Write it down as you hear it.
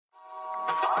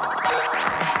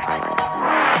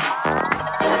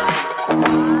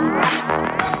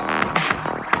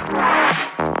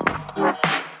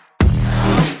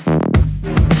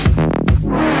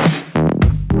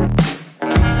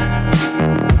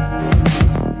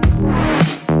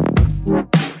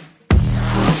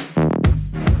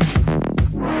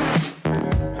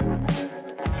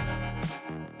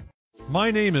My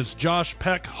name is Josh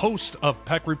Peck, host of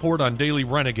Peck Report on Daily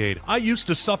Renegade. I used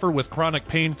to suffer with chronic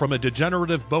pain from a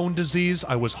degenerative bone disease.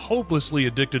 I was hopelessly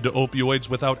addicted to opioids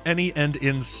without any end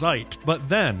in sight. But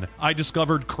then, I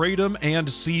discovered Kratom and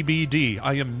CBD.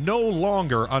 I am no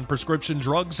longer on prescription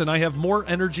drugs, and I have more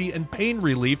energy and pain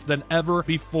relief than ever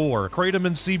before. Kratom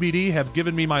and CBD have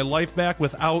given me my life back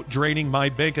without draining my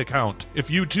bank account.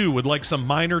 If you too would like some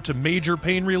minor to major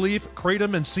pain relief,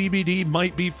 Kratom and CBD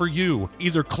might be for you.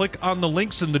 Either click on the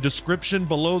links in the description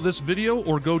below this video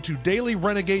or go to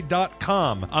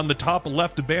dailyrenegade.com on the top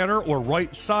left banner or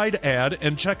right side ad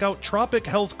and check out Tropic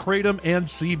Health Kratom and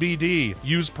CBD.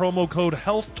 Use promo code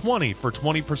HEALTH20 for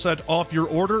 20% off your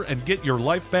order and get your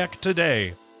life back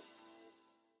today.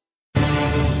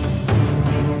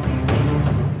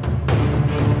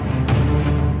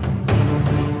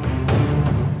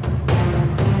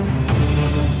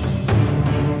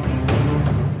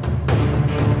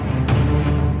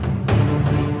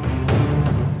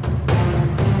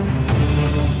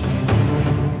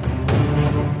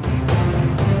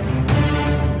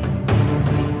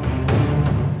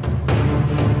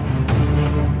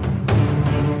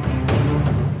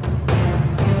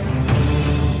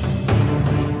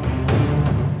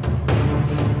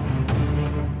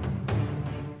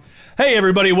 Hey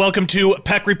everybody, welcome to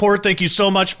Peck Report. Thank you so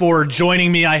much for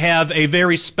joining me. I have a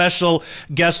very special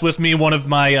guest with me, one of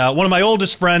my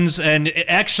oldest friends, and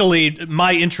actually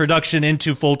my introduction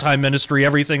into full-time ministry.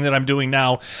 Everything that I'm doing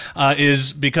now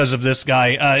is because of this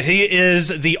guy. He is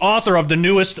the author of the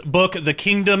newest book, The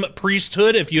Kingdom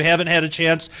Priesthood. If you haven't had a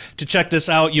chance to check this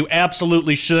out, you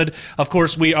absolutely should. Of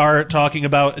course, we are talking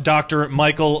about Dr.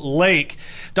 Michael Lake.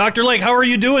 Dr. Lake, how are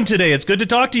you doing today? It's good to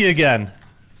talk to you again.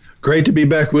 Great to be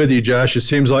back with you, Josh. It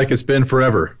seems like it's been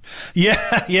forever.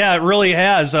 Yeah, it really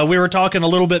has. We were talking a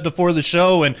little bit before the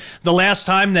show, and the last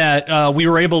time that we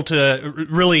were able to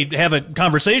really have a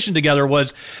conversation together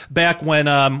was back when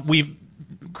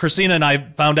Christina and I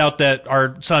found out that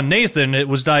our son Nathan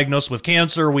was diagnosed with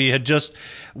cancer. We had just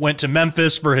went to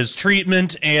Memphis for his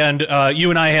treatment, and you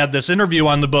and I had this interview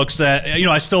on the books that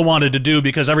I still wanted to do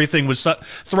because everything was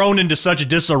thrown into such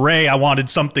disarray. I wanted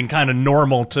something kind of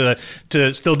normal to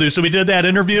still do. So we did that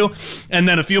interview, and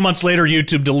then a few months later,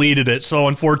 YouTube deleted it. So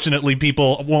unfortunately,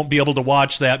 people won't be able to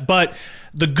watch that. But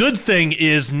the good thing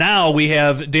is now we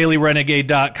have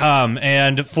dailyrenegade.com,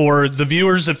 and for the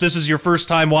viewers, if this is your first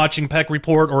time watching Peck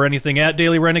Report or anything at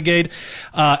Daily Renegade,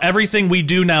 everything we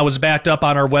do now is backed up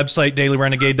on our website,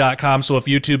 dailyrenegade.com, so if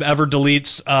YouTube ever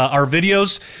deletes our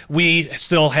videos, we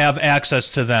still have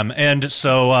access to them, and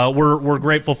so we're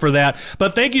grateful for that.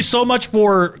 But thank you so much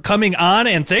for coming on,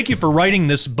 and thank you for writing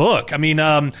this book. I mean,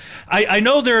 I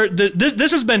know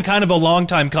this has been kind of a long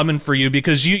time coming for you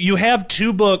because you have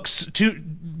two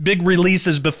big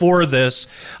releases before this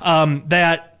and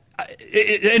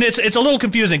it's a little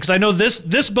confusing because I know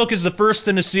this book is the first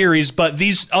in a series, but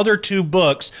these other two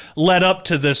books led up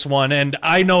to this one, and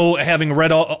I know, having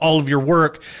read all of your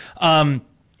work, I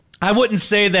wouldn't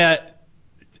say that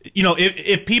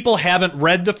if people haven't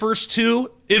read the first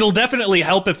two, it'll definitely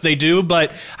help if they do,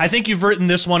 but I think you've written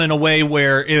this one in a way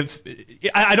where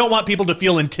I don't want people to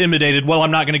feel intimidated. Well, I'm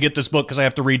not going to get this book because I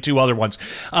have to read two other ones.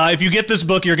 If you get this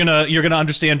book, you're gonna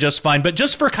understand just fine. But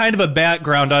just for kind of a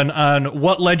background on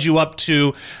what led you up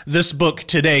to this book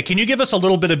today, can you give us a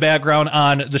little bit of background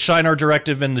on the Shinar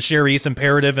Directive and the Share-eth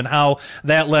Imperative and how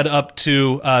that led up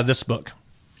to this book?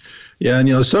 Yeah,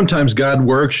 and sometimes God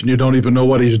works and you don't even know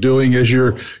what he's doing as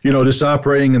you're just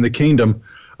operating in the kingdom.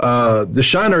 The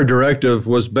Shinar Directive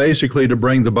was basically to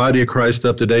bring the body of Christ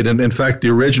up to date. And in fact, the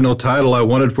original title I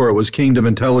wanted for it was Kingdom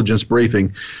Intelligence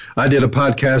Briefing. I did a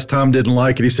podcast. Tom didn't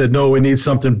like it. He said, no, we need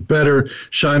something better.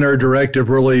 Shinar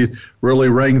Directive really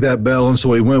rang that bell, and so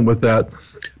we went with that.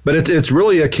 But it's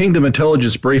really a Kingdom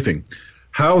Intelligence Briefing.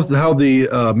 How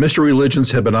the mystery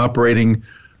religions have been operating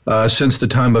since the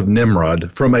time of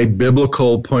Nimrod from a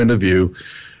biblical point of view.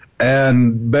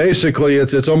 And basically,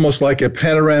 it's almost like a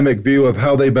panoramic view of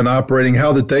how they've been operating,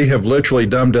 how that they have literally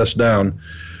dumbed us down.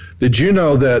 Did you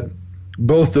know that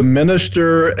both the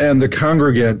minister and the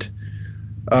congregant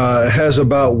has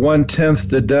about 1/10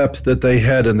 the depth that they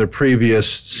had in the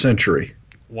previous century?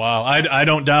 Wow, I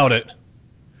don't doubt it.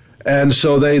 And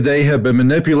so they have been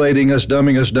manipulating us,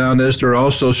 dumbing us down as they're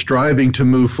also striving to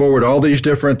move forward. All these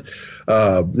different,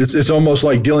 it's almost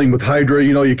like dealing with Hydra.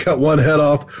 You cut one head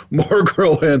off, more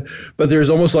grow in. But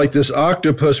there's almost like this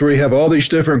octopus where you have all these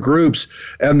different groups,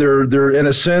 and they're in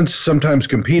a sense sometimes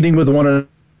competing with one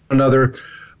another.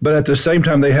 But at the same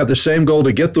time, they have the same goal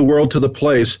to get the world to the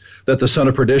place that the son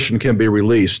of perdition can be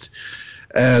released.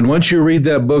 And once you read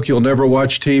that book, you'll never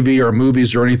watch TV or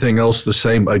movies or anything else the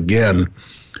same again.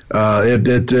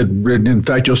 In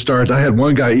fact, you'll start. I had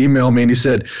one guy email me and he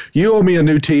said, "You owe me a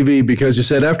new TV," because he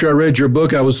said, after I read your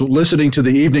book, I was listening to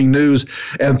the evening news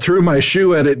and threw my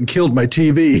shoe at it and killed my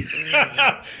TV.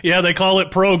 Yeah, they call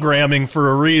it programming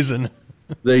for a reason.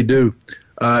 They do.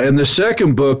 In the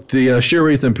second book, the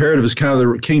Sheereth Imperative is kind of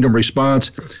the kingdom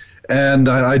response. And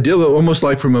I deal almost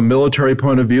like from a military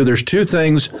point of view. There's two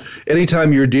things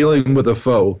anytime you're dealing with a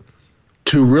foe.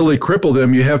 To really cripple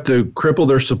them, you have to cripple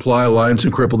their supply lines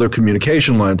and cripple their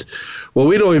communication lines. Well,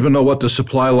 we don't even know what the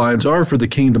supply lines are for the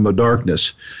kingdom of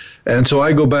darkness. And so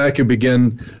I go back and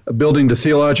begin building the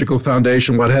theological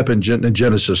foundation, what happened in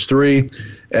Genesis 3,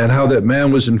 and how that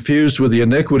man was infused with the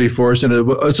iniquity force. And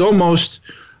it's almost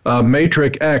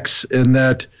Matrix X in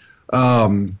that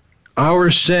our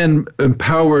sin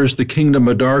empowers the kingdom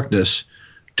of darkness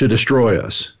to destroy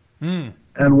us. And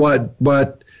what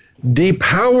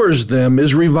depowers them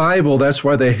is revival. That's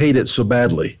why they hate it so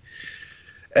badly.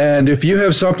 And if you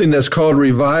have something that's called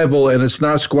revival and it's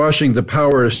not squashing the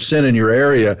power of sin in your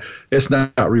area, it's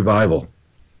not revival.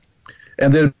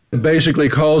 And then it basically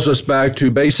calls us back to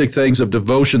basic things of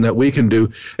devotion that we can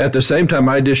do. At the same time,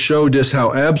 I just showed us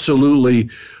how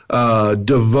absolutely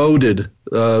devoted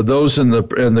those in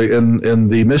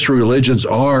the mystery religions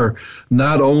are,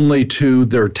 not only to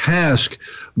their task,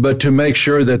 but to make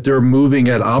sure that they're moving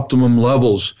at optimum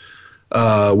levels.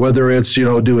 Whether it's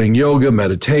doing yoga,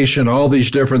 meditation, all these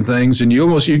different things, and you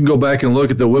can go back and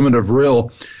look at the women of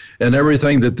Ril and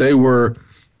everything that they were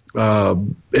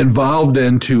involved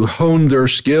in to hone their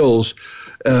skills.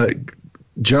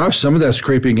 Josh, some of that's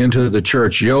creeping into the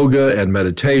church, yoga and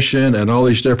meditation and all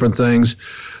these different things.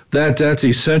 That's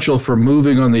essential for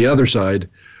moving on the other side.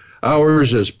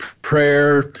 Ours is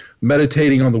prayer,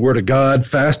 meditating on the Word of God,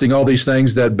 fasting, all these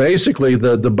things that basically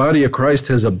the body of Christ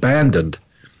has abandoned.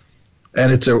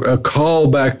 And it's a call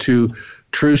back to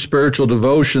true spiritual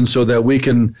devotion so that we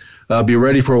can be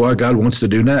ready for what God wants to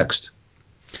do next.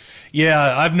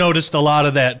 Yeah, I've noticed a lot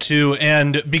of that too.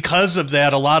 And because of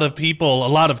that, a lot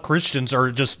of Christians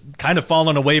are just kind of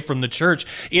falling away from the church.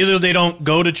 Either they don't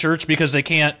go to church because they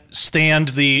can't stand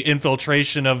the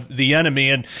infiltration of the enemy,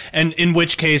 and in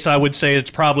which case I would say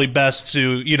it's probably best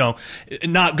to,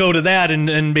 not go to that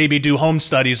and maybe do home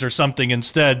studies or something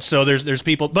instead. So there's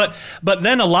people, but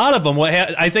then a lot of them,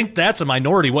 I think that's a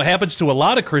minority. What happens to a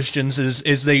lot of Christians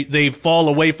is they fall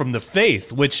away from the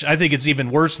faith, which I think it's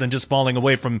even worse than just falling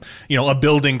away from a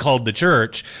building called the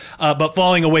church, but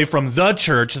falling away from the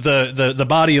church, the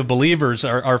body of believers,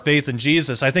 our faith in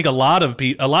Jesus. I think a lot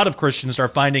of Christians are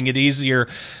finding it easier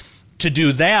to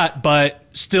do that, but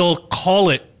still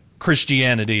call it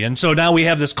Christianity. And so now we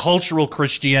have this cultural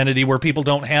Christianity where people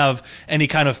don't have any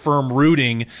kind of firm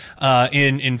rooting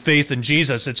in faith in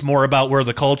Jesus. It's more about where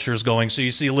the culture is going. So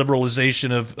you see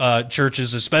liberalization of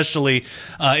churches, especially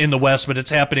in the West, but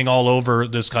it's happening all over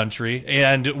this country.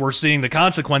 And we're seeing the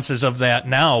consequences of that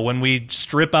now. When we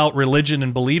strip out religion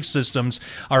and belief systems,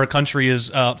 our country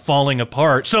is falling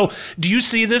apart. So do you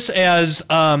see this as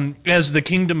the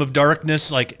kingdom of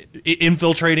darkness, like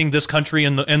infiltrating this country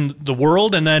and the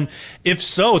world? And then if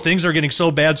so, things are getting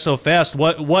so bad so fast.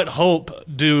 What hope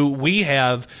do we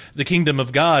have, the kingdom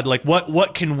of God? Like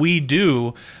what can we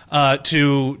do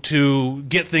to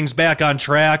get things back on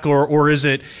track, or is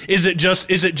it just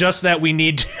that we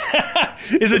need to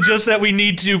is it just that we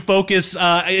need to focus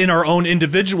in our own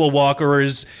individual walk, or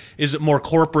is it more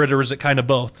corporate, or is it kind of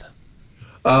both?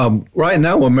 Right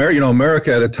now,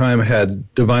 America at a time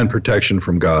had divine protection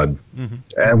from God,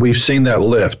 and we've seen that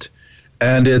lift.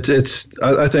 And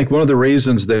I think one of the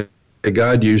reasons that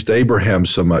God used Abraham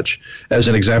so much as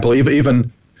an example,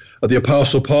 even the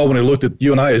Apostle Paul, when he looked at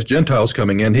you and I as Gentiles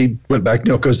coming in, he went back,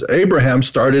 because Abraham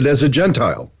started as a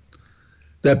Gentile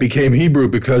that became Hebrew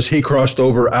because he crossed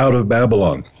over out of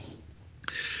Babylon.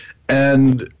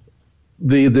 And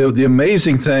the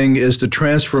amazing thing is the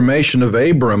transformation of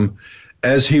Abram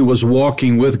as he was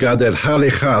walking with God, that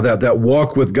halicha, that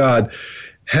walk with God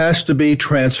has to be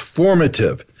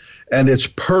transformative. And it's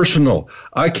personal.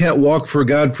 I can't walk for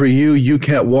God for you. You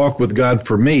can't walk with God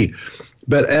for me.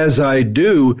 But as I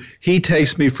do, he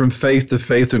takes me from faith to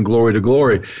faith and glory to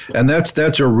glory. And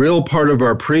that's a real part of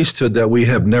our priesthood that we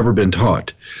have never been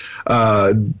taught.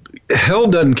 Hell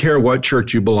doesn't care what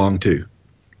church you belong to.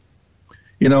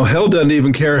 Hell doesn't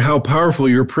even care how powerful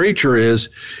your preacher is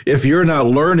if you're not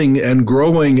learning and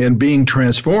growing and being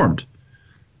transformed.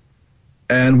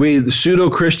 And the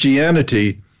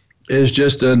pseudo-Christianity is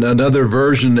just another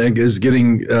version and is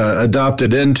getting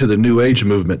adopted into the New Age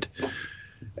movement.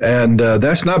 And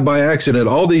that's not by accident.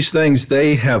 All these things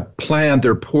they have planned,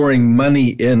 they're pouring money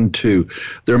into.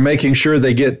 They're making sure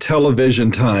they get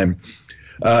television time.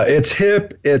 It's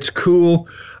hip, it's cool.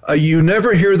 You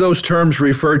never hear those terms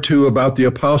referred to about the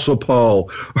Apostle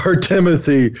Paul or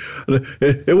Timothy.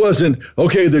 It wasn't,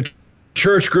 okay, the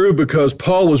church grew because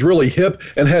Paul was really hip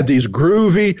and had these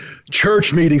groovy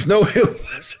church meetings. No, it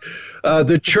was.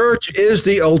 The church is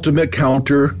the ultimate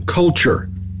counterculture.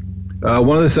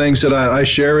 One of the things that I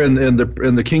share in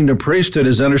the Kingdom Priesthood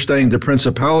is understanding the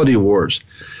principality wars.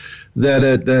 That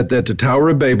at the Tower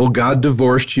of Babel, God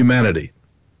divorced humanity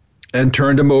and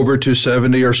turned them over to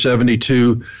 70 or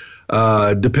 72,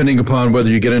 depending upon whether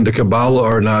you get into Kabbalah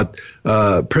or not,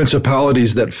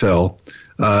 principalities that fell.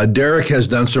 Derek has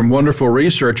done some wonderful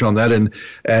research on that, and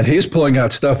he's pulling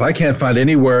out stuff I can't find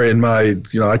anywhere in my,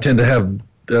 I tend to have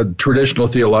a traditional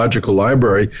theological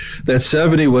library, that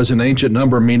 70 was an ancient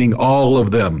number, meaning all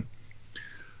of them.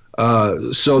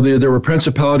 So there were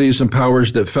principalities and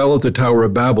powers that fell at the Tower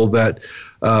of Babel that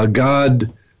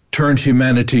God turned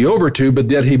humanity over to,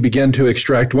 but yet he began to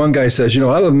extract. One guy says,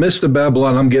 out of the midst of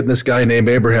Babylon, I'm getting this guy named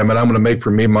Abraham, and I'm going to make for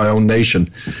me my own nation.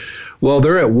 Well,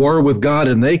 they're at war with God,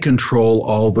 and they control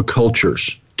all the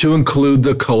cultures, to include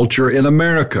the culture in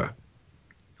America.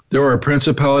 There are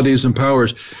principalities and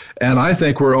powers, and I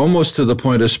think we're almost to the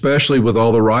point, especially with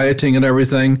all the rioting and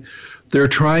everything, they're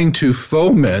trying to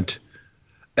foment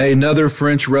another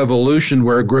French Revolution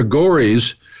where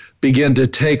Gregories begin to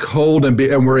take hold and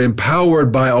we're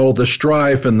empowered by all the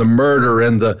strife and the murder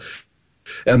and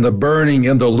the burning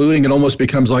and the looting. It almost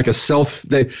becomes like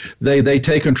they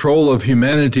take control of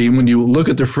humanity. When you look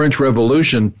at the French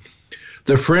Revolution,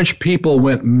 the French people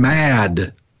went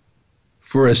mad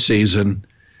for a season,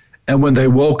 and when they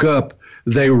woke up,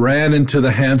 they ran into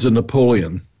the hands of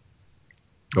Napoleon.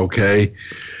 Okay?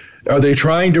 Are they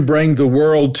trying to bring the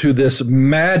world to this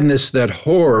madness, that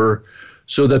horror,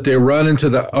 so that they run into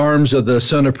the arms of the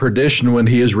Son of Perdition when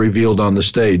he is revealed on the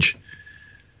stage?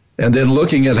 And then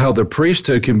looking at how the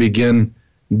priesthood can begin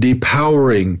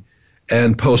depowering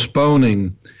and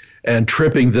postponing and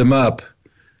tripping them up,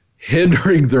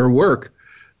 hindering their work,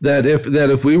 that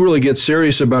if we really get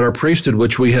serious about our priesthood,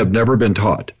 which we have never been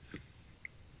taught,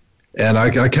 and I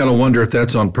kind of wonder if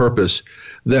that's on purpose,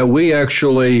 that we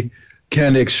actually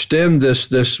can extend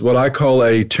this what I call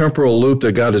a temporal loop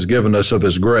that God has given us of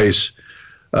his grace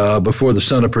before the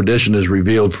Son of Perdition is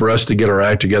revealed, for us to get our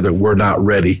act together. We're not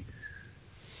ready.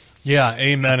 Yeah,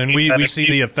 amen. And we see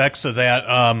the effects of that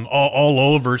all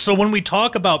over. So when we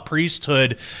talk about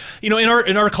priesthood, in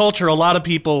our culture, a lot of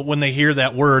people, when they hear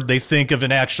that word, they think of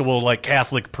an actual like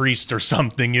Catholic priest or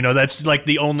something. That's like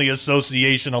the only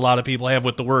association a lot of people have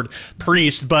with the word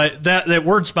priest. But that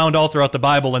word's found all throughout the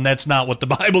Bible, and that's not what the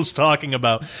Bible's talking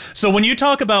about. So when you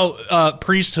talk about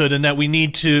priesthood and that we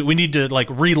need to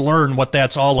like relearn what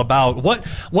that's all about,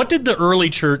 what did the early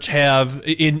church have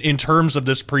in terms of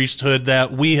this priesthood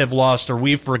that we have lost or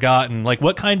we've forgotten? Like,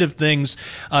 what kind of things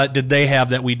did they have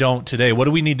that we don't today? What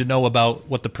do we need to know about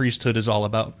what the priesthood is all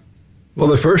about? Well,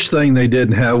 the first thing they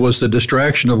didn't have was the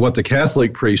distraction of what the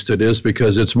Catholic priesthood is,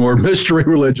 because it's more mystery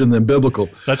religion than biblical.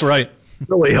 That's right. It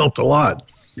really helped a lot.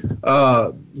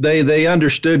 They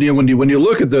understood, when you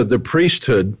look at the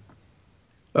priesthood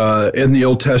in the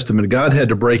Old Testament, God had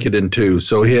to break it in two.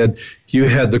 So you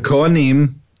had the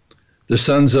Kohanim, the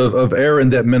sons of Aaron,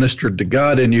 that ministered to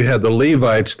God, and you had the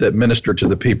Levites that ministered to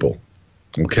the people.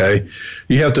 Okay?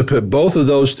 You have to put both of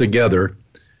those together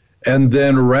and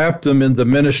then wrap them in the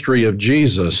ministry of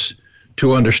Jesus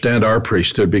to understand our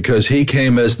priesthood, because he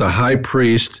came as the high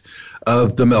priest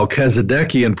of the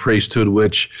Melchizedekian priesthood,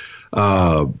 which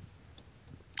outdates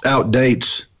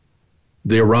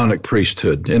the Aaronic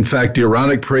priesthood. In fact, the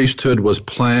Aaronic priesthood was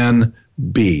plan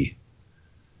B.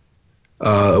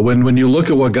 When you look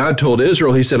at what God told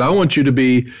Israel, he said, I want you to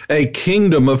be a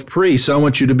kingdom of priests. I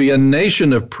want you to be a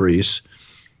nation of priests.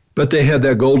 But they had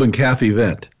that golden calf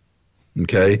event.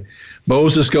 Okay?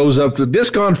 Moses goes up,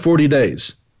 just gone 40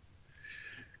 days.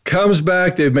 Comes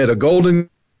back, they've made a golden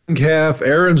calf.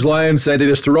 Aaron's lying, said they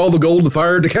just threw all the gold in the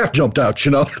fire, the calf jumped out,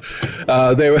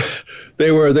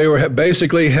 They were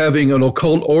basically having an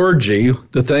occult orgy.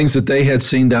 The things that they had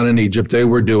seen down in Egypt, they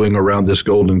were doing around this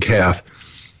golden calf.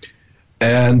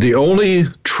 And the only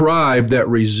tribe that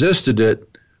resisted it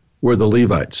were the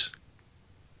Levites.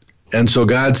 And so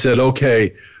God said,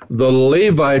 okay, the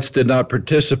Levites did not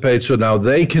participate, so now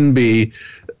they can be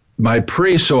my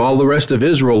priests, so all the rest of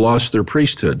Israel lost their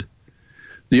priesthood.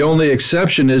 The only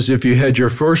exception is if you had your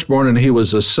firstborn and he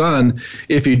was a son,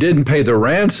 if you didn't pay the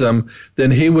ransom,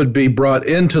 then he would be brought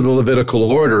into the Levitical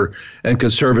order and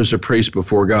could serve as a priest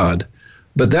before God.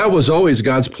 But that was always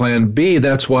God's plan B.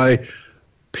 That's why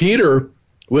Peter,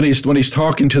 when he's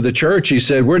talking to the church, he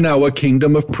said, we're now a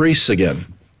kingdom of priests again,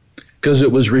 because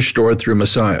it was restored through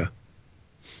Messiah.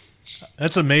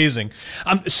 That's amazing.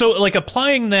 So like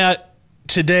applying that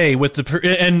today with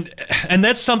and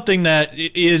that's something that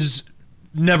is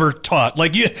never taught.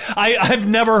 Like I've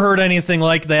never heard anything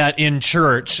like that in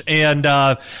church, and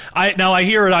I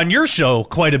hear it on your show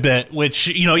quite a bit. Which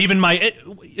even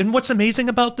and what's amazing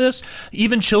about this,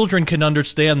 even children can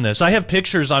understand this. I have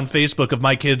pictures on Facebook of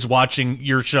my kids watching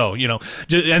your show,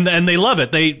 and they love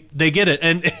it. They get it,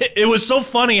 and it was so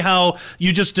funny how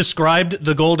you just described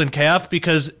the golden calf,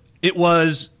 because it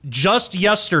was just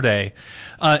yesterday.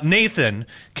 Nathan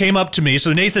came up to me.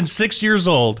 So Nathan's 6 years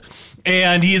old,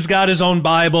 and he's got his own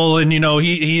Bible, and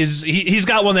he's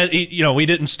got one that we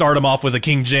didn't start him off with a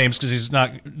King James, because he's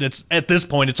not. It's at this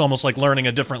point it's almost like learning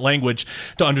a different language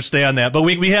to understand that. But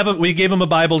we gave him a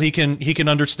Bible he can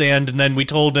understand, and then we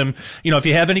told him, if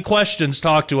you have any questions,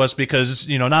 talk to us, because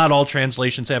not all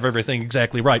translations have everything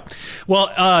exactly right.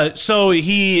 Well, so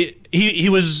he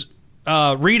was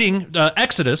reading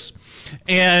Exodus.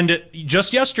 And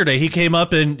just yesterday he came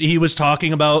up and he was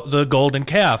talking about the golden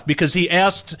calf, because he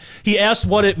asked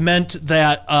what it meant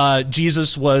that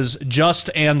Jesus was just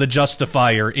and the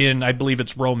justifier in, I believe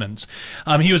it's Romans.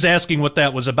 He was asking what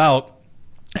that was about.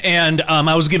 And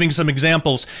I was giving some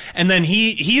examples, and then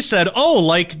he said, "Oh,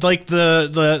 like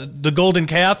the golden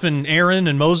calf and Aaron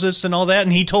and Moses and all that."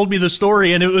 And he told me the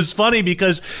story, and it was funny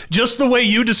because just the way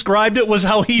you described it was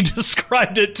how he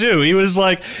described it too. He was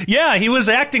like, "Yeah, he was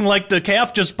acting like the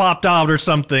calf just popped out or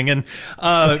something." And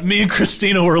me and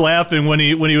Christina were laughing when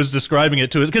he was describing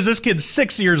it to us, because this kid's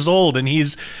 6 years old and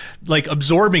he's like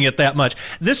absorbing it that much.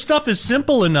 This stuff is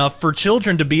simple enough for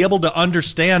children to be able to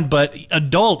understand, but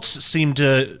adults seem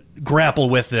to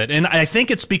grapple with it. And I think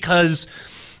it's because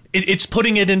it's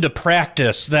putting it into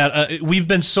practice that we've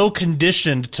been so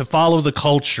conditioned to follow the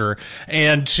culture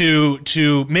and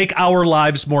to make our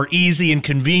lives more easy and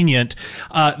convenient,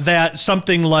 that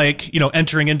something like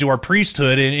entering into our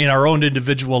priesthood in our own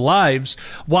individual lives,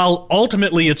 while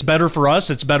ultimately it's better for us,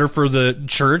 it's better for the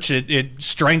church, it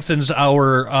strengthens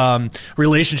our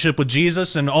relationship with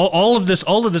Jesus and all of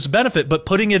this benefit, but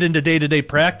putting it into day-to-day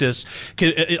practice,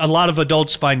 a lot of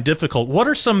adults find difficult. What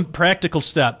are some practical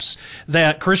steps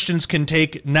that Christians can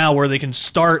take now where they can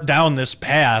start down this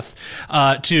path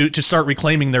to start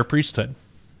reclaiming their priesthood?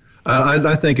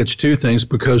 I think it's two things,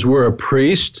 because we're a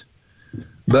priest,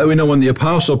 but we know when the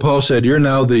Apostle Paul said, "You're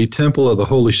now the temple of the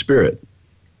Holy Spirit,"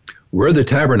 we're the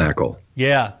tabernacle.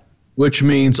 Yeah. Which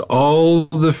means all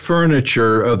the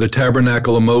furniture of the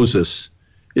tabernacle of Moses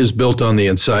is built on the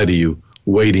inside of you,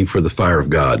 waiting for the fire of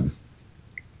God.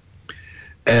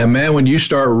 And man, when you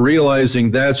start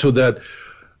realizing that, so that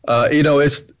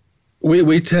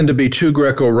we tend to be too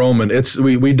Greco-Roman.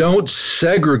 We don't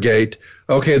segregate.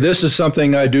 Okay, this is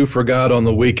something I do for God on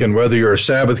the weekend, whether you're a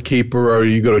Sabbath keeper or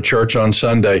you go to church on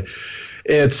Sunday.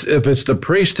 If it's the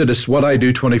priesthood, it's what I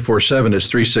do 24/7. It's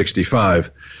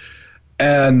 365.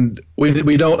 And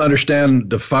we don't understand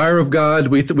the fire of God.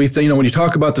 We think, when you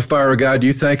talk about the fire of God,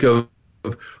 you think of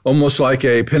almost like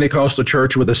a Pentecostal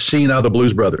church with a scene out of the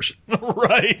Blues Brothers.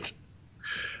 Right.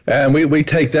 And we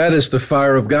take that as the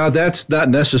fire of God. That's not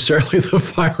necessarily the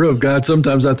fire of God.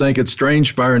 Sometimes I think it's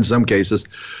strange fire in some cases.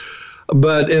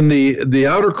 But in the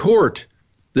outer court,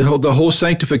 the whole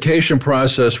sanctification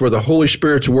process where the Holy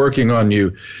Spirit's working on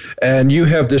you, and you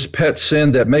have this pet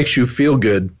sin that makes you feel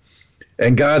good,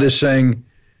 and God is saying,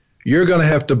 you're going to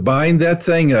have to bind that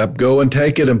thing up, go and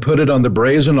take it and put it on the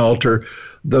brazen altar.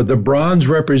 The bronze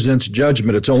represents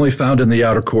judgment. It's only found in the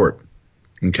outer court.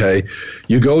 Okay,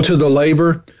 you go to the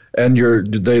laver and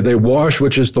they wash,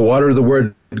 which is the water of the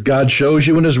word. God shows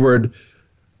you in his word,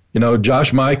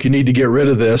 Josh, Mike, you need to get rid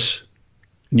of this.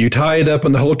 And you tie it up,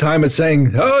 and the whole time it's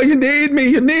saying, oh, you need me,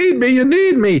 you need me, you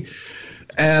need me.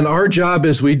 And our job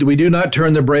is we do not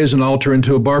turn the brazen altar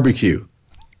into a barbecue.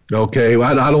 Okay,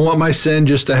 I don't want my sin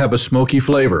just to have a smoky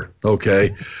flavor.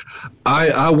 Okay,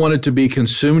 I want it to be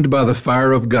consumed by the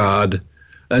fire of God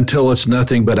until it's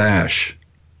nothing but ash.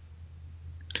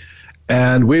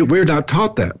 And we're not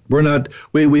taught that.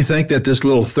 We think that this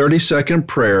little 30-second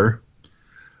prayer,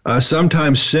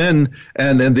 sometimes sin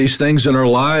and these things in our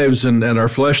lives and our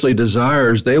fleshly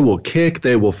desires, they will kick,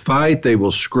 they will fight, they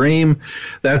will scream.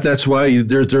 That's why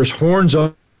there's horns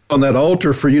on on that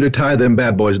altar for you to tie them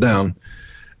bad boys down.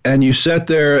 And you sit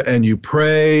there and you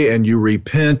pray and you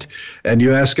repent and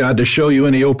you ask God to show you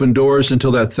any open doors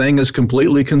until that thing is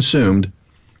completely consumed.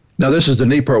 Now, this is the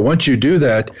neat part. Once you do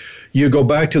that, you go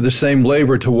back to the same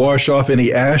laver to wash off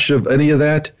any ash of any of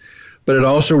that. But it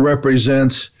also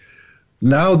represents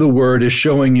now the word is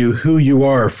showing you who you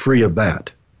are free of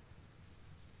that.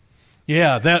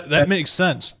 Yeah, that makes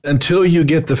sense. Until you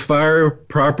get the fire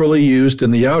properly used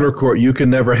in the outer court, you can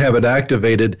never have it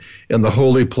activated in the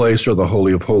holy place or the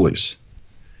Holy of Holies.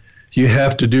 You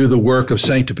have to do the work of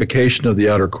sanctification of the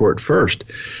outer court first.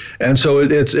 And so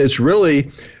it's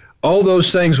really all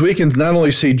those things. We can not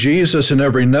only see Jesus in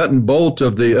every nut and bolt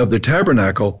of the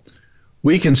tabernacle,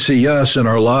 we can see us in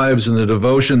our lives and the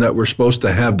devotion that we're supposed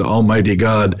to have to Almighty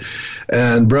God.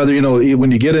 And brother, when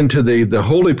you get into the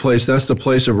holy place, that's the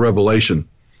place of revelation.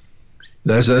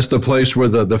 That's the place where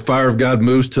the fire of God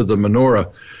moves to the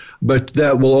menorah. But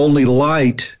that will only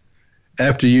light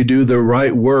after you do the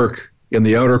right work in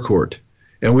the outer court.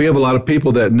 And we have a lot of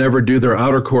people that never do their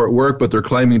outer court work, but they're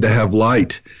claiming to have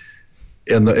light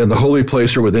in the holy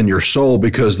place or within your soul,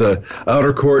 because the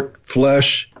outer court,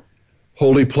 flesh,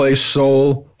 holy place,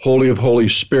 soul, holy of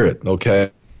holies, spirit,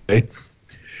 okay?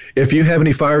 If you have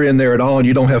any fire in there at all and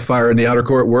you don't have fire in the outer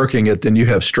court working it, then you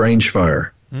have strange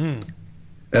fire. And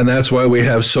that's why we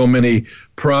have so many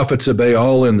prophets of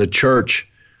Baal in the church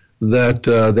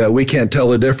that we can't tell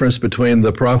the difference between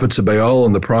the prophets of Baal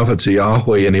and the prophets of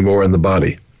Yahweh anymore in the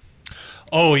body.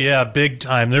 Oh yeah, big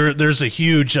time. There's a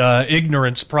huge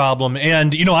ignorance problem,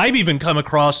 and I've even come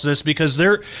across this because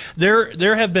there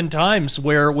have been times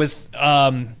where with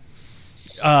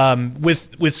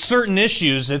certain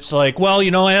issues, it's like,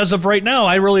 well, as of right now,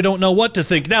 I really don't know what to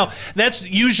think. Now, that's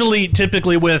usually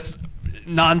typically with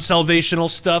non-salvational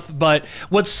stuff, but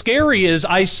what's scary is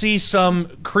I see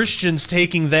some Christians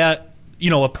taking that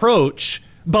approach,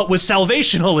 but with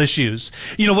salvational issues.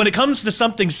 When it comes to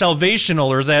something salvational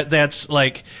or that's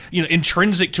like,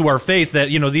 intrinsic to our faith, that,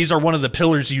 these are one of the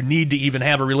pillars you need to even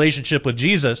have a relationship with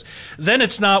Jesus, then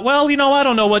it's not, well, I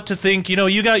don't know what to think.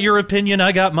 You got your opinion,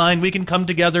 I got mine. We can come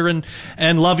together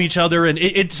and love each other. And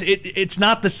it's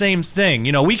not the same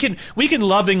thing. We can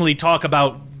lovingly talk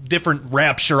about different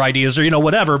rapture ideas or,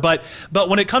 whatever. But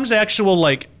when it comes to actual,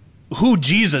 like, who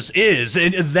Jesus is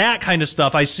and that kind of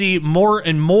stuff, I see more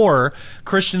and more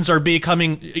Christians are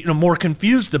becoming more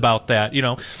confused about that,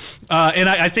 and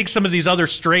I think some of these other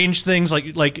strange things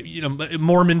like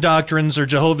Mormon doctrines or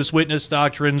Jehovah's Witness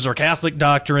doctrines or Catholic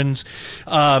doctrines,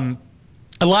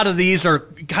 a lot of these are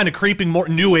kind of creeping more,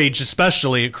 New Age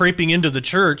especially, creeping into the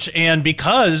church. And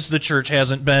because the church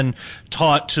hasn't been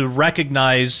taught to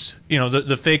recognize,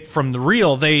 the fake from the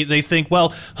real, they think, well,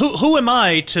 who am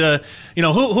I to,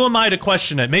 who am I to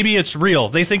question it? Maybe it's real.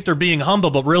 They think they're being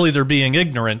humble, but really they're being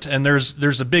ignorant. And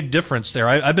there's a big difference there.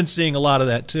 I've been seeing a lot of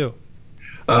that too.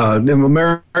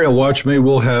 Mary will watch me.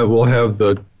 We'll have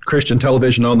the Christian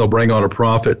television on. They'll bring on a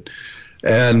prophet.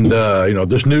 And,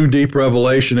 this new deep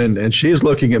revelation, and she's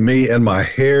looking at me, and my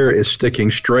hair is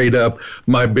sticking straight up.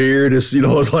 My beard is,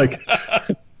 it's like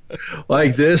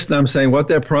like this. And I'm saying what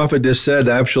that prophet just said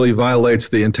actually violates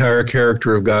the entire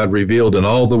character of God revealed in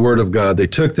all the Word of God. They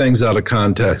took things out of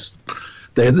context.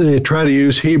 They try to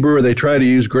use Hebrew, or they try to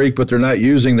use Greek, but they're not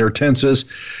using their tenses,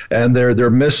 and they're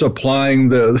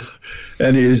misapplying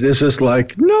and it's just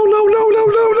like, no.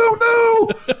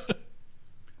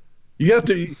 You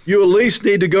at least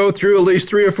need to go through at least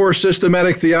 3 or 4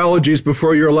 systematic theologies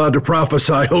before you're allowed to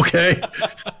prophesy, okay?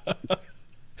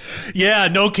 Yeah,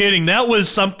 no kidding. That was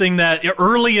something that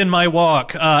early in my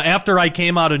walk, after I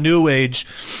came out of New Age,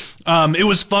 it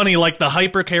was funny, like the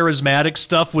hyper-charismatic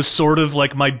stuff was sort of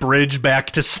like my bridge back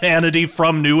to sanity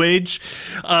from New Age.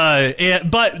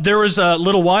 But there was a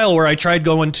little while where I tried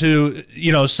going to,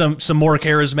 some more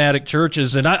charismatic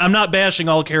churches, and I'm not bashing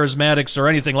all charismatics or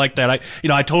anything like that.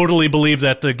 I totally believe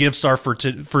that the gifts are for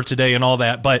today and all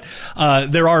that, but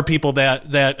there are people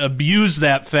that abuse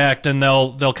that fact, and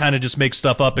they'll kind of just make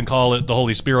stuff up and call it the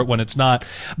Holy Spirit when it's not.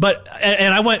 But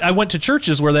and I went to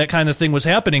churches where that kind of thing was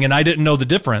happening, and I didn't know the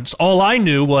difference. All I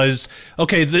knew was,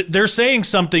 okay, they're saying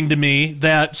something to me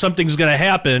that something's going to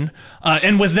happen.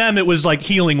 And with them, it was like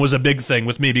healing was a big thing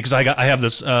with me because I have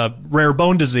this rare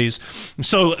bone disease.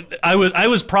 So I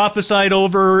was prophesied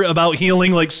over about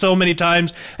healing like so many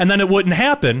times, and then it wouldn't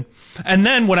happen. And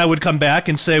then when I would come back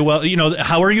and say, well,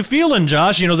 how are you feeling,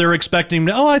 Josh? They're expecting,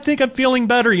 I think I'm feeling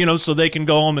better, so they can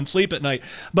go home and sleep at night.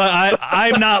 But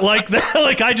I'm not like that.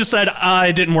 Like I just said,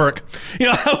 it didn't work.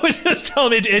 I would just tell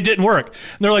them it didn't work. And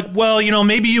they're like, like, well,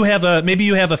 maybe you have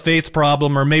a faith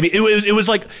problem, or maybe it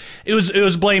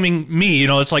was blaming me.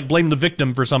 It's like blame the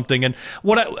victim for something. And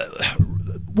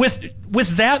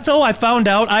with that though, I found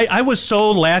out I was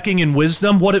so lacking in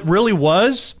wisdom. What it really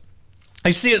was, I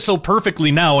see it so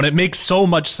perfectly now, and it makes so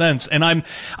much sense. And I'm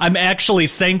actually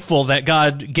thankful that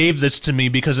God gave this to me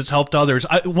because it's helped others.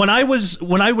 When I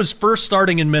was first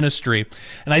starting in ministry,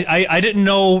 and I didn't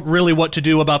know really what to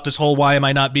do about this whole why am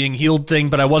I not being healed thing,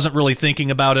 but I wasn't really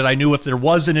thinking about it. I knew if there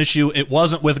was an issue, it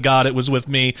wasn't with God, it was with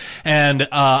me, and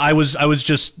I was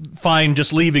just fine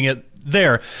just leaving it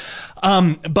there.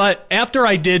 But after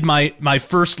I did my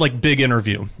first big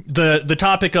interview, the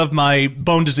topic of my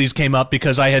bone disease came up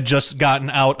because I had just gotten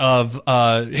out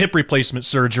of hip replacement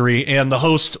surgery, and the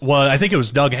host I think it was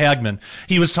Doug Hagman.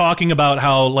 He was talking about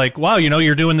how wow,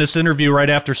 you're doing this interview right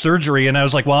after surgery, and I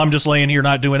was like, well, I'm just laying here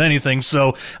not doing anything,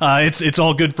 so it's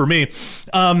all good for me.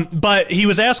 But he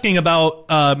was asking about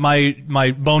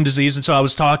my bone disease, and so I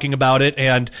was talking about it,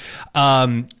 and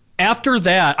after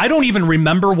that, I don't even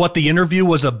remember what the interview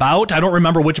was about. I don't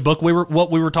remember which book what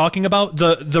we were talking about.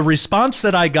 The response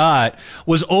that I got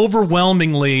was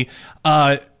overwhelmingly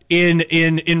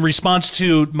in response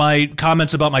to my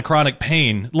comments about my chronic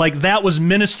pain. That was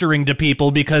ministering to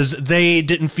people because they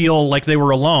didn't feel like they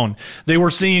were alone. They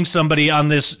were seeing somebody on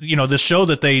this, this show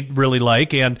that they really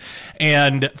like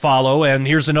and follow. And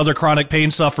here's another chronic pain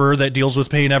sufferer that deals with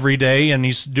pain every day, and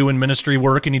he's doing ministry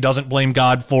work, and he doesn't blame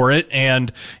God for it.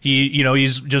 And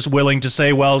he's just willing to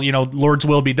say, well, Lord's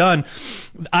will be done.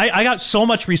 I got so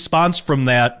much response from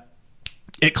that.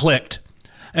 It clicked.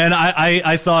 And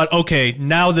I thought, okay,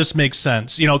 now this makes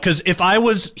sense, because if I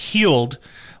was healed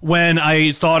when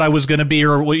I thought I was going to be,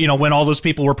 or, when all those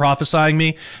people were prophesying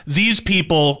me, these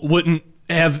people wouldn't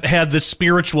have had the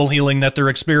spiritual healing that they're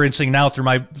experiencing now through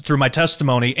my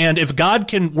testimony. And if God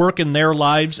can work in their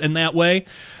lives in that way,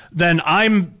 then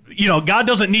God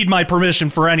doesn't need my permission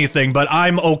for anything, but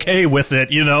I'm okay with it.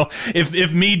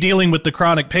 If me dealing with the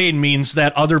chronic pain means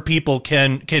that other people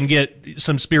can get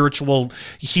some spiritual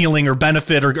healing or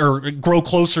benefit or grow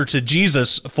closer to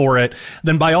Jesus for it,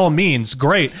 then by all means,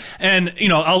 great. And,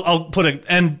 I'll put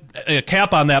a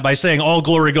cap on that by saying all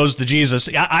glory goes to Jesus.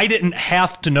 I didn't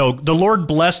have to know. The Lord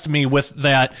blessed me with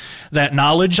that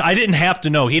knowledge. I didn't have to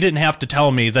know. He didn't have to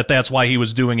tell me that that's why he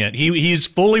was doing it. He's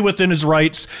fully within his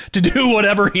rights to do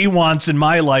whatever he wants in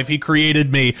my life. He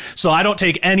created me. So I don't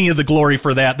take any of the glory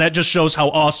for that. That just shows how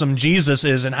awesome Jesus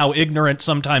is and how ignorant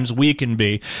sometimes we can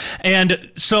be.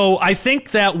 And so I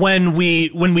think that when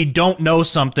we don't know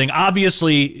something,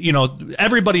 obviously,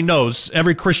 everybody knows,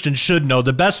 every Christian should know,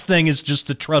 the best thing is just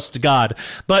to trust God.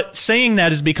 But saying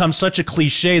that has become such a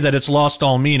cliche that it's lost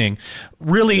all meaning.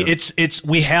 Really, yeah.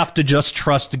 We have to just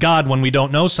trust God when we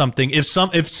don't know something. If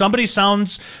somebody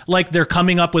sounds like they're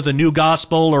coming up with a new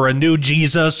gospel or a new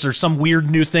Jesus or some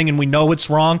weird new thing and we know it's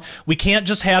wrong, we can't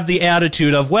just have the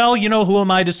attitude of, well, who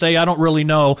am I to say I don't really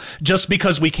know, just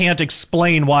because we can't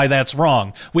explain why that's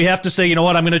wrong. We have to say, you know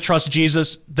what, I'm going to trust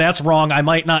Jesus. That's wrong. I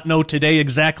might not know today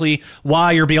exactly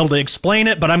why or be able to explain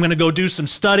it, but I'm going to go do some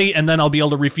study and then I'll be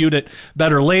able to refute it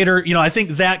better later. I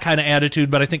think that kind of attitude,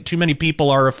 but I think too many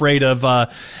people are afraid of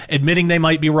admitting they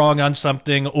might be wrong on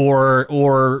something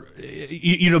or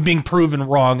being proven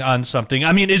wrong on something.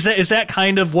 I mean, is that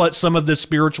kind of what some of this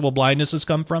spiritual blindness has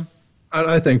come from?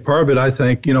 I think part of it,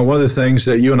 one of the things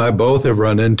that you and I both have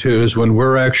run into is when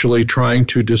we're actually trying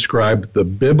to describe the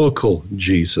biblical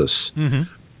Jesus.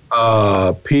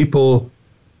 Mm-hmm. People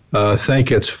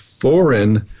think it's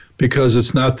foreign because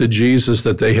it's not the Jesus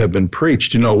that they have been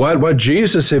preached. What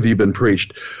Jesus have you been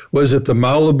preached? Was it the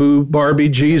Malibu Barbie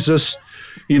Jesus,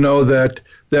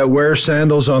 that wears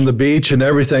sandals on the beach and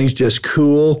everything's just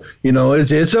cool?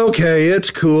 It's okay,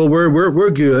 it's cool, we're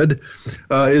good.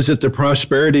 Is it the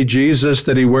prosperity Jesus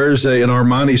that he wears an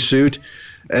Armani suit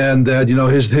and that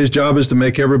his job is to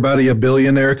make everybody a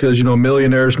billionaire because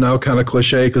millionaires now kind of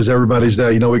cliche because everybody's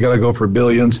that we got to go for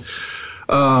billions?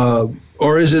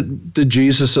 Or is it the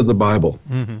Jesus of the Bible?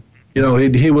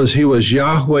 Mm-hmm. He was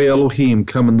Yahweh Elohim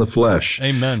come in the flesh.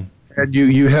 Amen. And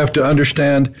you have to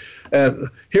understand.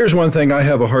 Here's one thing I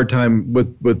have a hard time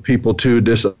with people too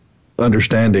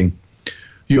understanding.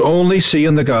 You only see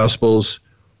in the Gospels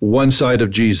one side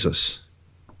of Jesus.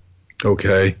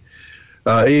 Okay.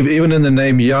 Even in the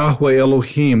name Yahweh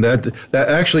Elohim, that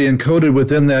actually encoded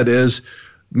within that is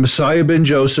Messiah ben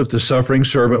Joseph, the suffering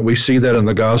servant. We see that in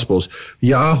the Gospels.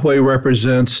 Yahweh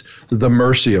represents the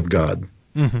mercy of God,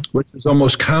 mm-hmm. which is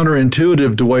almost counterintuitive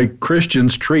to the way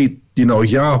Christians treat,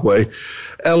 Yahweh.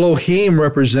 Elohim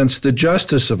represents the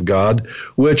justice of God,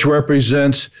 which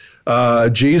represents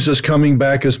Jesus coming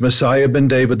back as Messiah ben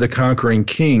David, the conquering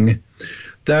king.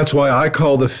 That's why I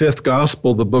call the fifth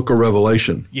gospel the book of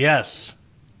Revelation. Yes.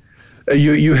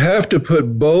 You have to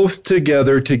put both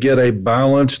together to get a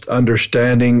balanced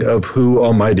understanding of who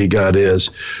Almighty God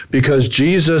is. Because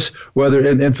Jesus, whether,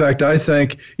 and in fact, I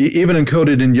think, even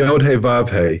encoded in Yod He Vav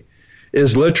He,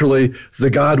 is literally the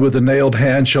God with the nailed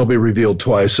hand shall be revealed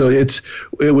twice. So it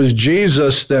was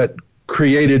Jesus that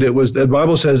created it. Was the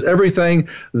Bible says everything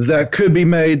that could be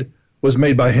made was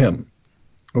made by him.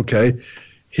 Okay?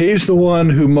 He's the one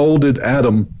who molded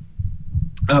Adam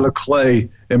out of clay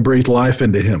and breathed life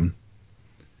into him.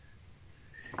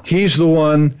 He's the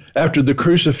one, after the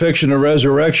crucifixion and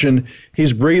resurrection,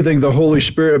 he's breathing the Holy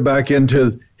Spirit back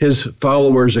into his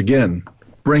followers again,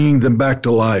 bringing them back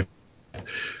to life.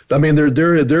 I mean, there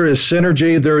is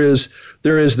synergy. There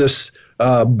is this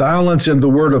balance in the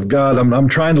Word of God. I'm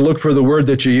trying to look for the word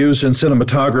that you use in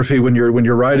cinematography when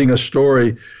you're writing a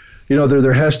story. You know,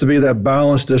 there has to be that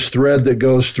balance, this thread that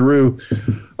goes through.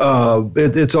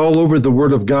 It's all over the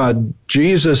Word of God.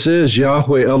 Jesus is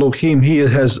Yahweh Elohim. He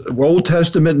has Old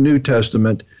Testament, New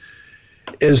Testament,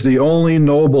 is the only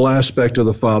knowable aspect of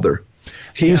the Father.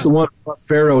 He's the one who brought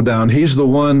Pharaoh down. He's the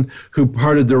one who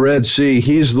parted the Red Sea.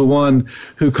 He's the one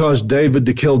who caused David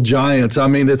to kill giants. I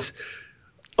mean, it's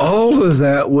all of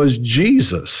that was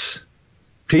Jesus.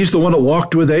 He's the one that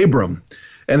walked with Abram.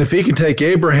 And if he can take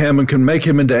Abraham and can make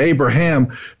him into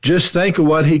Abraham, just think of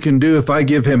what he can do if I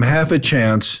give him half a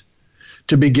chance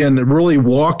to begin really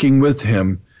walking with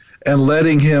him and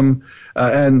letting him.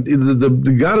 And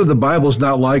the God of the Bible is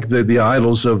not like the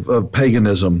idols of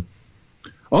paganism.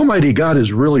 Almighty God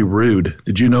is really rude.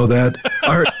 Did you know that?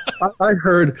 I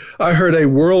heard a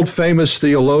world famous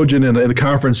theologian in a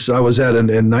conference I was at in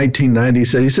 1990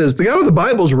 say, he says, the God of the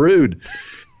Bible is rude.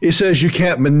 He says you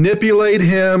can't manipulate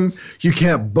him. You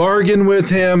can't bargain with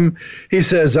him. He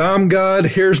says, I'm God.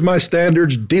 Here's my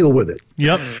standards. Deal with it.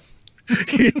 Yep.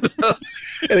 You know?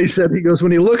 And he goes,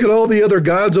 when you look at all the other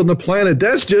gods on the planet,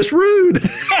 that's just rude.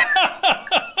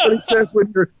 But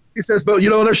he says, but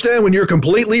you don't understand, when you're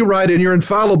completely right and you're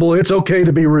infallible, it's okay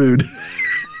to be rude.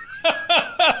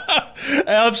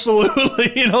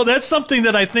 Absolutely. You know, that's something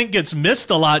that I think gets missed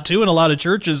a lot too in a lot of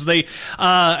churches. A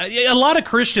lot of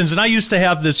Christians, and I used to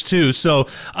have this too. So,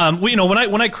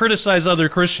 when I criticize other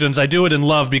Christians, I do it in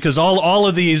love, because all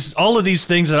of these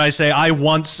things that I say, I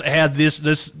once had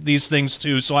these things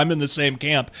too. So I'm in the same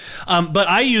camp. But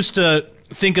I used to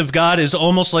think of God as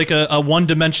almost like a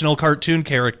one-dimensional cartoon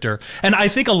character. And I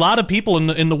think a lot of people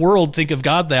in the world think of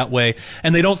God that way,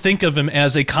 and they don't think of him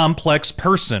as a complex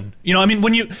person. You know, I mean,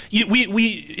 when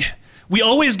we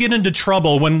always get into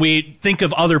trouble when we think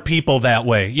of other people that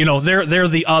way. You know, they're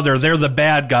the other, they're the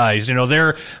bad guys. You know,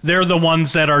 they're the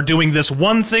ones that are doing this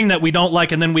one thing that we don't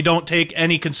like, and then we don't take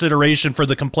any consideration for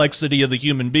the complexity of the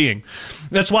human being.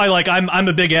 That's why, like, I'm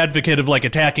a big advocate of, like,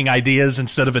 attacking ideas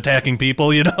instead of attacking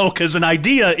people, you know, because an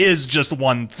idea is just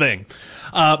one thing.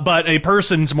 But a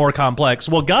person's more complex.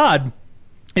 Well, God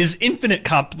is infinite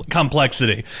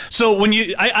complexity. So when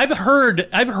I've heard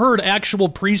actual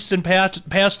priests and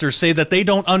pastors say that they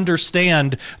don't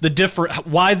understand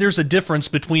why there's a difference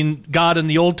between God in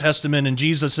the Old Testament and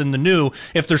Jesus in the New,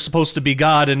 if they're supposed to be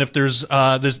God and if there's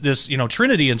this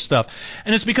Trinity and stuff.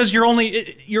 And it's because you're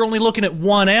only looking at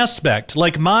one aspect.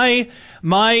 Like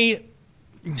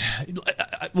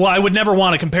well, I would never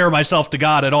want to compare myself to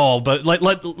God at all, but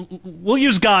we'll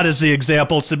use God as the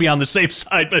example to be on the safe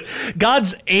side. But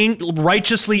God's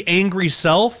righteously angry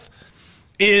self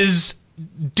is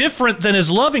different than his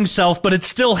loving self, but it's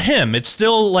still him. It's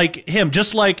still like him.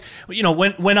 Just like, you know,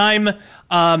 when I'm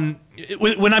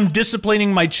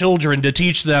disciplining my children to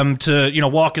teach them to, you know,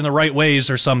 walk in the right ways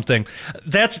or something,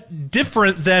 that's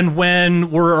different than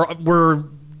when we're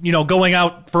you know, going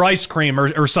out for ice cream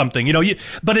or something, you know,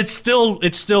 but it's still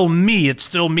me. It's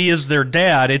still me as their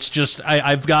dad. It's just,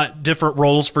 I've got different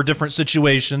roles for different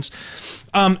situations.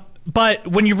 But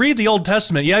when you read the Old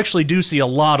Testament, you actually do see a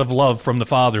lot of love from the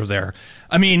Father there.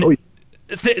 I mean,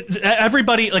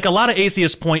 everybody, like a lot of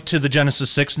atheists point to the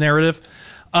Genesis 6 narrative.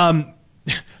 The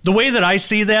way that I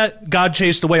see that, God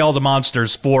chased away all the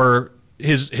monsters for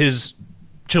his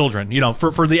children, you know,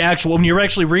 for the actual, when you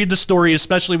actually read the story,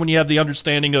 especially when you have the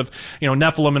understanding of, you know,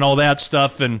 Nephilim and all that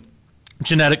stuff and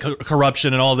genetic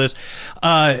corruption and all this,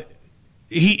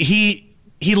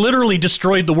 he literally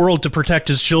destroyed the world to protect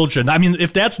his children. I mean,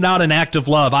 if that's not an act of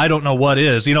love, I don't know what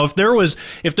is. You know, if there was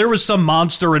some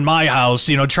monster in my house,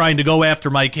 you know, trying to go after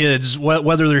my kids,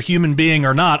 whether they're human being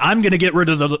or not, I'm going to get rid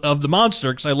of the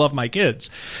monster because I love my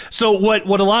kids. So what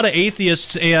a lot of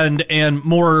atheists and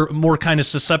more kind of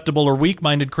susceptible or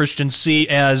weak-minded Christians see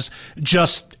as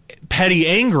just petty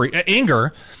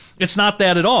anger, it's not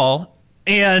that at all.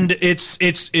 And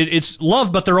it's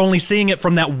love, but they're only seeing it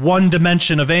from that one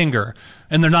dimension of anger,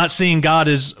 and they're not seeing God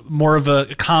as more of a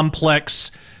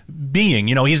complex being.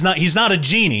 You know, he's not a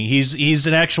genie. He's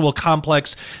an actual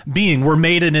complex being. We're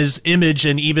made in his image,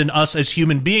 and even us as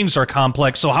human beings are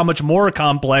complex. So how much more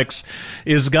complex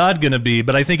is God going to be?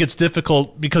 But I think it's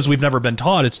difficult because we've never been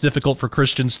taught. It's difficult for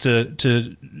Christians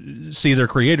to see their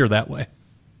Creator that way.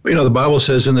 You know, the Bible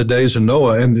says in the days of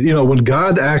Noah, and you know, when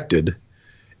God acted,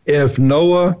 if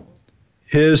Noah,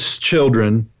 his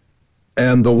children,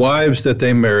 and the wives that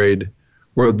they married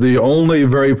were the only,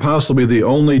 very possibly the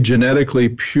only genetically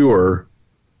pure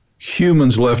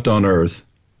humans left on earth,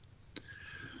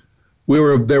 they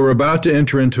were about to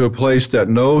enter into a place that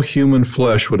no human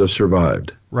flesh would have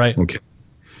survived. Right. Okay.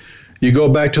 You go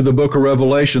back to the book of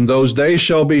Revelation, those days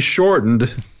shall be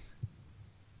shortened.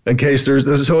 In case so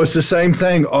it's the same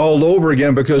thing all over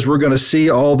again, because we're going to see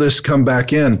all this come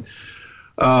back in.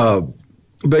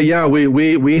 But yeah,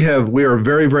 we are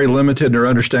very, very limited in our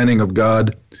understanding of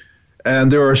God,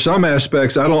 and there are some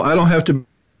aspects I don't have to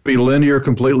be linear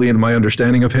completely in my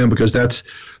understanding of Him, because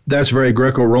that's very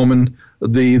Greco-Roman.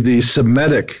 The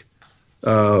Semitic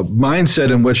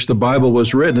mindset in which the Bible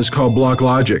was written is called block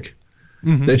logic.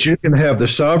 Mm-hmm. That you can have the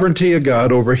sovereignty of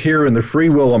God over here and the free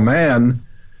will of man,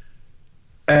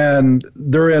 and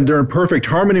they're in perfect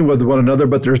harmony with one another,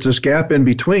 but there's this gap in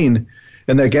between.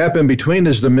 And that gap in between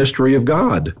is the mystery of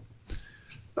God.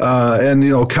 And, you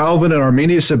know, Calvin and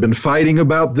Arminius have been fighting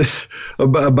about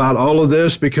all of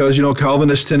this, because, you know,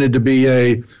 Calvinists tended to be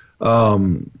he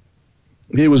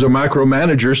was a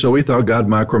micromanager, so we thought God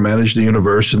micromanaged the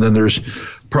universe. And then there's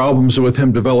problems with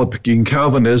him developing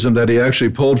Calvinism that he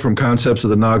actually pulled from concepts of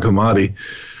the Nag Hammadi.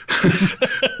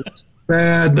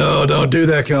 Bad. No, don't do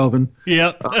that, Calvin.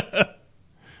 Yep.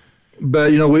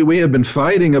 But, you know, we have been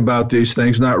fighting about these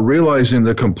things, not realizing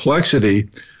the complexity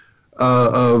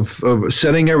of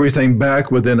setting everything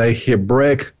back within a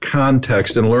Hebraic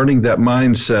context and learning that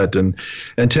mindset,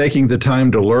 and taking the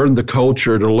time to learn the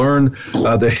culture, to learn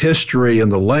the history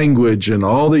and the language and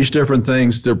all these different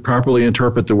things to properly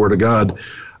interpret the Word of God.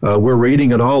 We're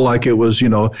reading it all like it was, you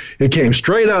know, it came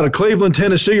straight out of Cleveland,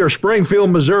 Tennessee, or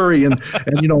Springfield, Missouri, and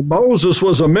you know, Moses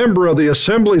was a member of the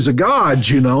Assemblies of God,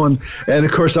 you know, and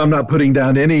of course I'm not putting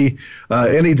down any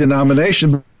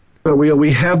denomination, but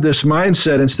we have this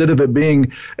mindset, instead of it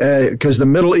being, because the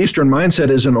Middle Eastern mindset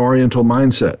is an Oriental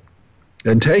mindset,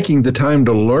 and taking the time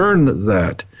to learn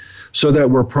that, so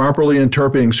that we're properly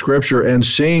interpreting Scripture and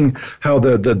seeing how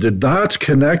the dots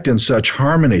connect in such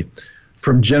harmony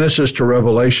from Genesis to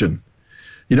Revelation.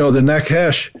 You know, the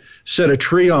Nachash set a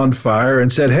tree on fire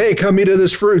and said, hey, come eat of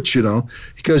this fruit, you know,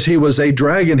 because he was a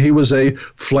dragon, he was a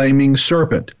flaming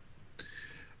serpent.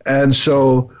 And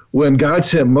so when God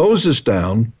sent Moses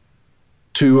down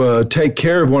to take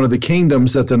care of one of the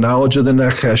kingdoms that the knowledge of the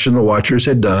Nachash and the Watchers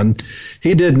had done,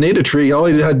 he didn't need a tree. All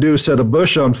he had to do was set a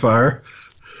bush on fire.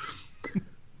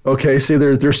 Okay, see,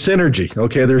 there's synergy.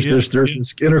 Okay, there's this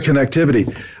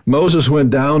interconnectivity. Moses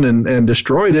went down and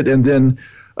destroyed it, and then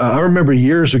I remember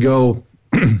years ago,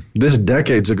 this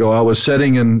decades ago, I was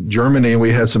sitting in Germany, and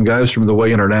we had some guys from the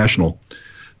Way International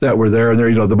that were there, and there,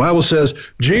 you know, the Bible says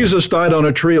Jesus died on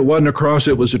a tree. It wasn't a cross;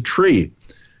 it was a tree.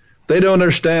 They don't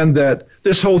understand that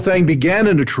this whole thing began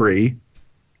in a tree,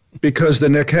 because the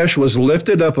Nachash was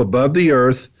lifted up above the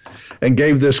earth and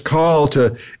gave this call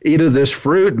to eat of this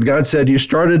fruit. And God said, you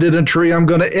started it in a tree, I'm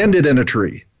going to end it in a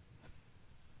tree.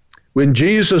 When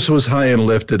Jesus was high and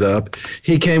lifted up,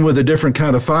 he came with a different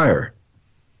kind of fire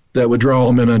that would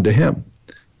draw men unto him.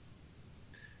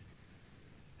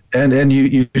 And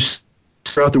you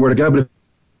throughout the Word of God,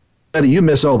 but you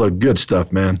miss all the good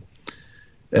stuff, man.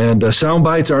 And sound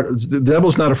bites the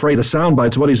devil's not afraid of sound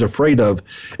bites. What he's afraid of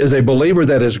is a believer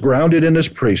that is grounded in his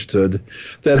priesthood,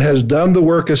 that has done the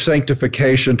work of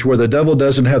sanctification to where the devil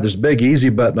doesn't have this big easy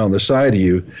button on the side of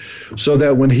you, so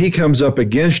that when he comes up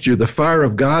against you, the fire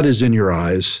of God is in your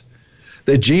eyes,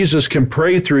 that Jesus can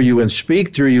pray through you and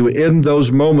speak through you in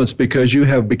those moments, because you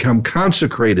have become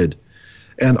consecrated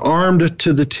and armed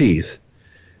to the teeth.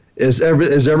 Is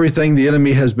everything the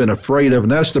enemy has been afraid of.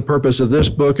 And that's the purpose of this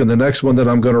book and the next one that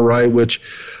I'm going to write, which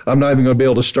I'm not even going to be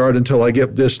able to start until I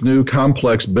get this new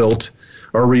complex built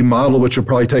or remodeled, which will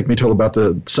probably take me till about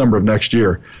the summer of next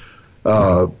year.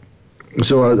 So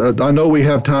I know we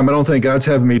have time. I don't think God's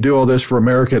having me do all this for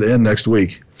America to end next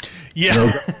week. Yeah. You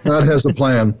know, God has a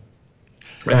plan.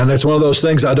 And it's one of those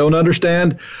things I don't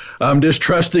understand. I'm just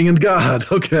trusting in God,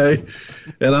 okay?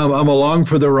 And I'm along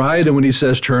for the ride, and when he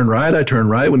says turn right, I turn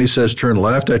right. When he says turn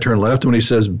left, I turn left. When he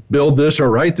says build this or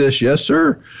write this, yes,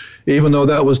 sir. Even though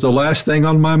that was the last thing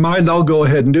on my mind, I'll go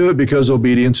ahead and do it, because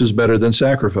obedience is better than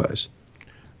sacrifice.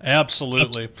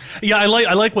 Absolutely. Yeah, I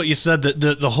like what you said, that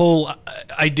the whole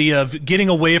idea of getting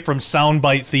away from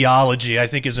soundbite theology, I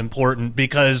think, is important,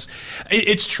 because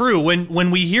it's true.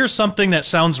 When we hear something that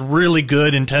sounds really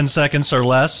good in 10 seconds or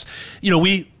less,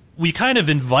 we kind of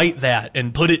invite that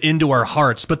and put it into our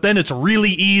hearts, but then it's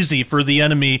really easy for the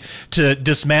enemy to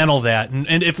dismantle that.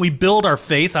 And if we build our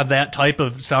faith on that type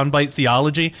of soundbite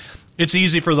theology, it's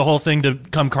easy for the whole thing to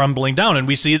come crumbling down, and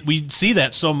we see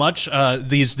that so much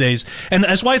these days. And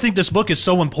that's why I think this book is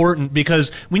so important,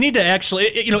 because we need to actually,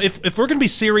 if we're going to be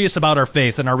serious about our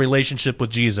faith and our relationship with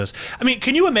Jesus, I mean,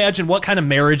 can you imagine what kind of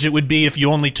marriage it would be if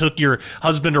you only took your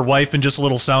husband or wife and just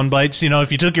little sound bites?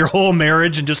 If you took your whole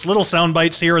marriage and just little sound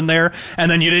bites here and there,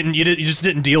 and then you just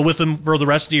didn't deal with them for the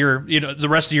rest of your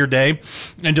day,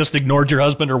 and just ignored your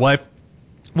husband or wife.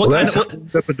 That's up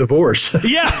a divorce.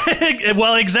 Yeah,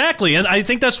 well, exactly. And I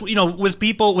think that's,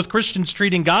 with Christians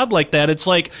treating God like that, it's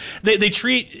like they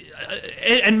treat,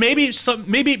 and maybe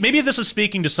this is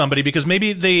speaking to somebody, because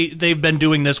maybe they've been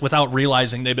doing this without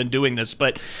realizing they've been doing this.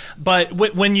 But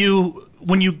when you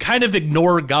kind of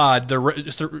ignore God,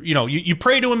 you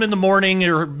pray to him in the morning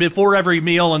or before every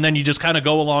meal, and then you just kind of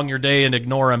go along your day and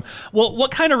ignore him. Well,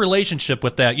 what kind of relationship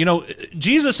with that?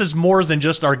 Jesus is more than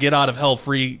just our get out of hell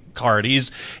free card.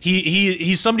 He's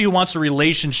somebody who wants a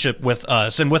relationship with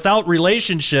us, and without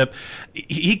relationship,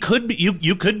 you could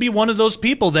be one of those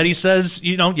people that he says,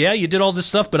 yeah, you did all this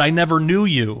stuff, but I never knew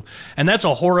you. And that's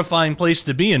a horrifying place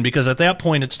to be in, because at that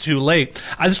point it's too late.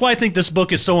 That's why I think this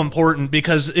book is so important,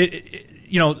 because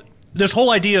this whole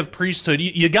idea of priesthood,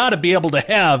 you got to be able to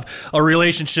have a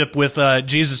relationship with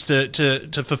Jesus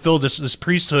to fulfill this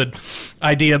priesthood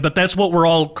idea. But that's what we're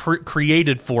all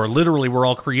created for. Literally, we're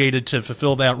all created to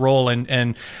fulfill that role.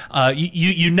 And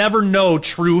you never know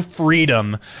true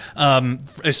freedom,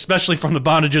 especially from the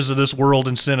bondages of this world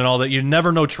and sin and all that. You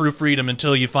never know true freedom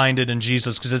until you find it in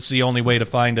Jesus, because it's the only way to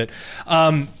find it.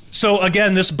 So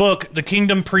again, this book, The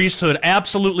Kingdom Priesthood,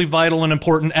 absolutely vital and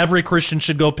important. Every Christian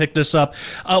should go pick this up.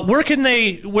 Where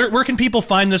can people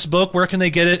find this book? Where can they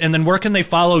get it? And then where can they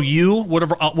follow you? What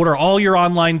are all your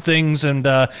online things and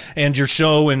your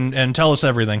show, and tell us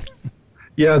everything.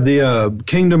 Yeah, the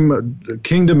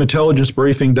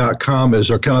KingdomIntelligenceBriefing.com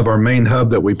is our main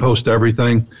hub that we post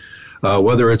everything.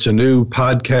 Whether it's a new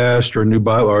podcast or a new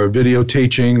Bible or a video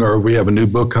teaching, or we have a new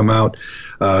book come out.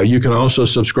 You can also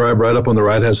subscribe. Right up on the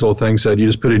right has a little thing said you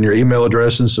just put in your email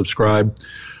address and subscribe.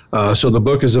 So the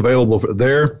book is available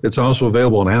there. It's also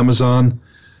available on Amazon.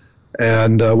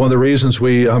 And one of the reasons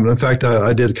in fact,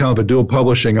 I did kind of a dual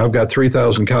publishing. I've got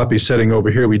 3,000 copies sitting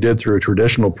over here. We did through a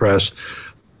traditional press.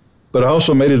 But I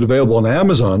also made it available on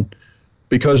Amazon,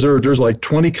 because there's like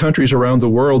 20 countries around the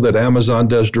world that Amazon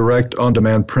does direct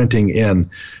on-demand printing in.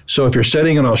 So if you're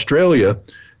sitting in Australia,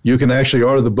 you can actually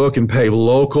order the book and pay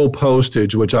local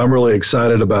postage, which I'm really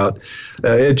excited about.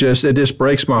 It just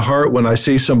breaks my heart when I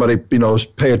see somebody,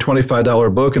 pay a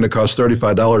 $25 book and it costs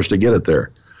 $35 to get it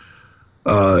there.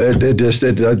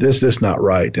 It's just not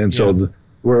right. And so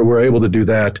we're able to do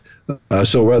that.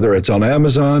 So whether it's on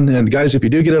Amazon, and guys, if you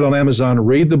do get it on Amazon,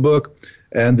 read the book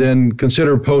and then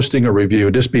consider posting a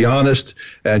review. Just be honest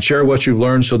and share what you've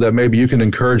learned, so that maybe you can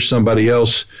encourage somebody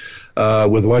else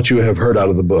with what you have heard out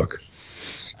of the book.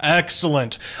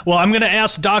 Excellent. Well, I'm going to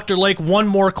ask Dr. Lake one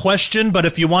more question, but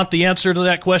if you want the answer to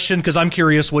that question, because I'm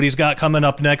curious what he's got coming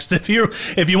up next, if you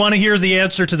want to hear the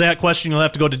answer to that question, you'll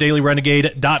have to go to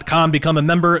dailyrenegade.com, become a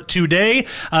member today.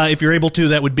 If you're able to,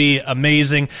 that would be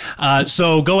amazing.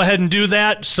 So go ahead and do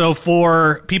that. So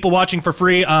for people watching for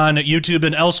free on YouTube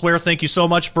and elsewhere, thank you so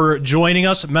much for joining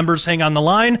us. Members, hang on the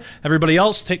line. Everybody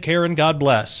else, take care and God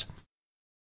bless.